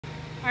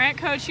All right,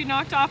 Coach, you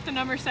knocked off the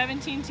number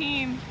 17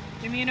 team.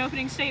 Give me an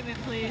opening statement,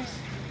 please.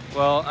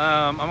 Well,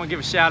 I'm going to give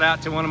a shout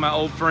out to one of my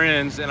old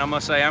friends, and I'm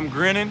going to say I'm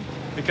grinning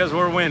because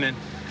we're winning,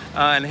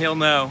 and he'll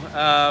know.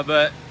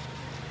 But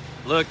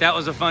look, that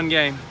was a fun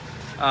game,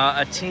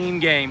 a team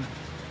game,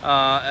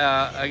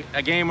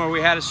 a game where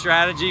we had a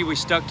strategy, we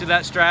stuck to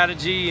that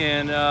strategy,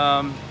 and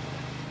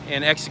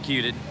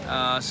executed.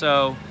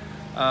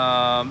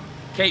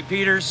 Kate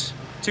Peters,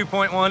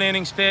 2.1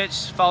 innings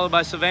pitched, followed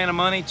by Savannah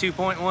Money,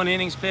 2.1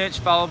 innings pitched,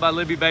 followed by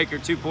Libby Baker,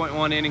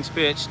 2.1 innings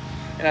pitched.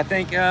 And I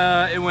think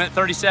it went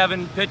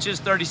 37 pitches,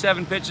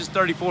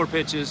 34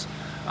 pitches.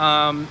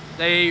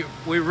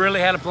 We really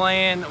had a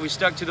plan, we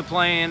stuck to the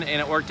plan,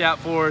 and it worked out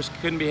for us.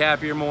 Couldn't be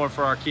happier more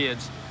for our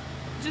kids.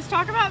 Just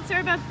talk about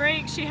Sarah Beth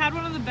Brake. She had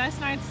one of the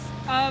best nights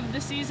of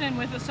the season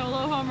with a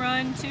solo home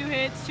run, 2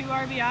 hits, 2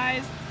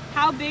 RBIs.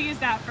 How big is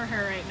that for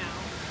her right now?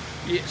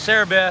 Yeah,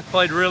 Sarah Beth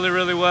played really,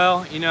 really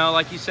well. You know,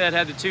 like you said,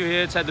 had the 2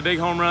 hits, had the big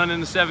home run in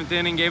the 7th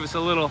inning, gave us a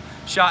little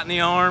shot in the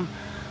arm.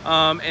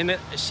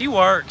 She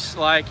works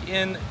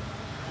when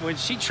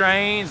she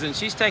trains, and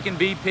she's taking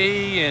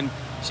BP and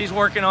she's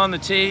working on the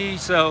tee.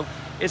 So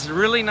it's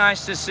really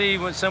nice to see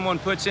when someone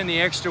puts in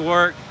the extra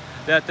work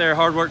that their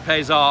hard work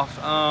pays off.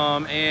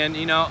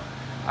 You know,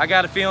 I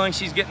got a feeling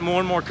she's getting more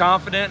and more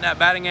confident. That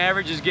batting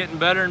average is getting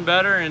better and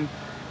better.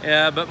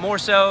 But more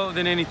so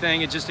than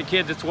anything, it's just a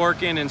kid that's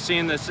working and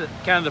seeing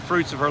kind of the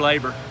fruits of her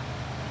labor.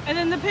 And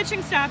then the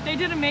pitching staff, they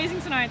did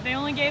amazing tonight. They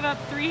only gave up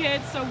 3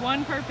 hits, so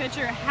 1 per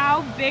pitcher.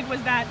 How big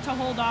was that to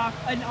hold off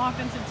an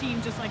offensive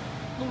team just like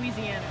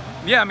Louisiana?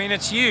 Yeah, I mean,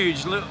 it's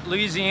huge.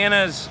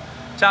 Louisiana's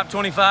top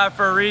 25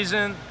 for a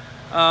reason.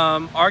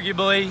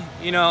 Arguably,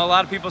 you know, a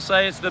lot of people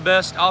say it's the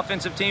best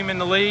offensive team in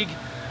the league.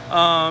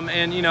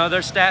 You know,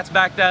 their stats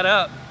back that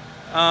up.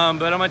 But I'm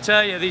gonna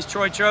tell you, these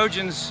Troy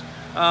Trojans,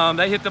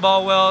 they hit the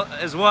ball well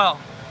as well.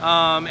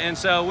 And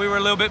so we were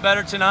a little bit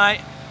better tonight.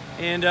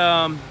 And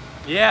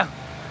yeah,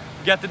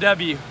 got the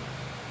W.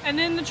 And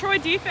then the Troy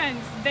defense,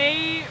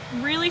 they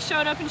really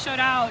showed up and showed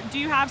out. Do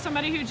you have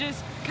somebody who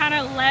just kind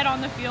of led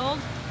on the field?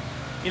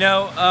 You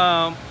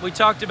know, we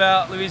talked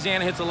about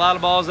Louisiana hits a lot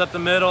of balls up the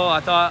middle. I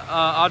thought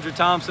Audra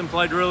Thompson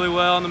played really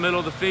well in the middle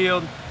of the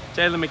field.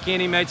 Taylor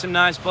McKinney made some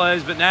nice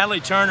plays, but Natalie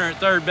Turner at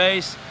third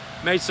base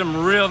made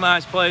some real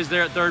nice plays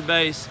there at third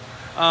base.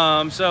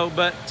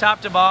 But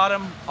top to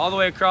bottom, all the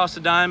way across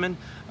the diamond,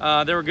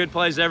 there were good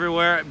plays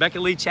everywhere. Becca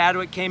Lee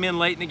Chadwick came in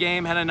late in the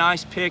game, had a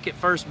nice pick at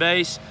first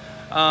base.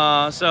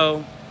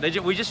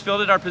 We just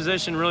fielded our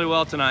position really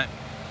well tonight.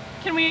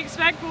 Can we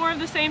expect more of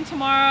the same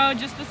tomorrow,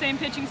 just the same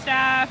pitching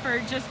staff, or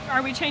just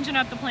are we changing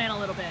up the plan a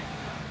little bit?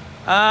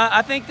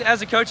 I think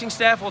as a coaching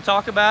staff, we'll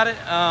talk about it,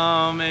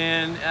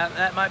 and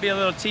that might be a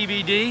little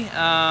TBD,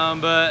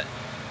 but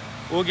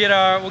we'll get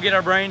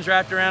our brains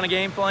wrapped around a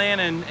game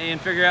plan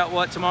and figure out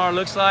what tomorrow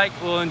looks like.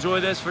 We'll enjoy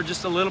this for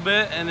just a little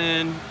bit and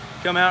then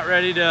come out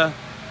ready to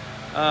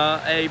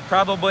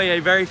probably a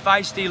very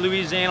feisty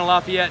Louisiana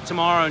Lafayette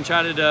tomorrow and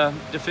try to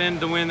defend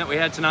the win that we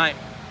had tonight.